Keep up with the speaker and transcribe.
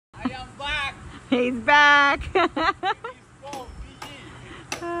He's back.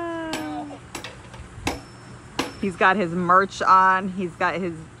 He's got his merch on. He's got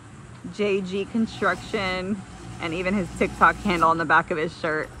his JG Construction and even his TikTok handle on the back of his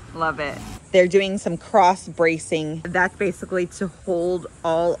shirt. Love it. They're doing some cross bracing. That's basically to hold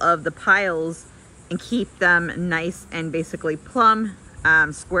all of the piles and keep them nice and basically plumb,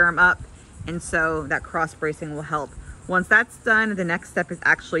 square them up. And so that cross bracing will help. Once that's done, the next step is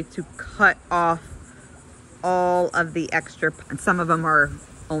actually to cut off all of the extra. And some of them are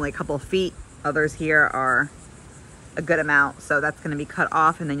only a couple of feet. Others here are a good amount. So that's going to be cut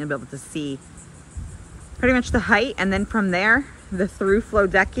off, and then you'll be able to see pretty much the height. And then from there, the through flow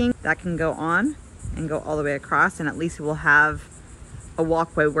decking that can go on and go all the way across, and at least we'll have a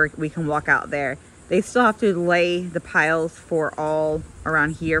walkway where we can walk out there. They still have to lay the piles for all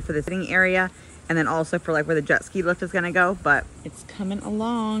around here for the sitting area, and then also for like where the jet ski lift is going to go, but it's coming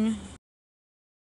along.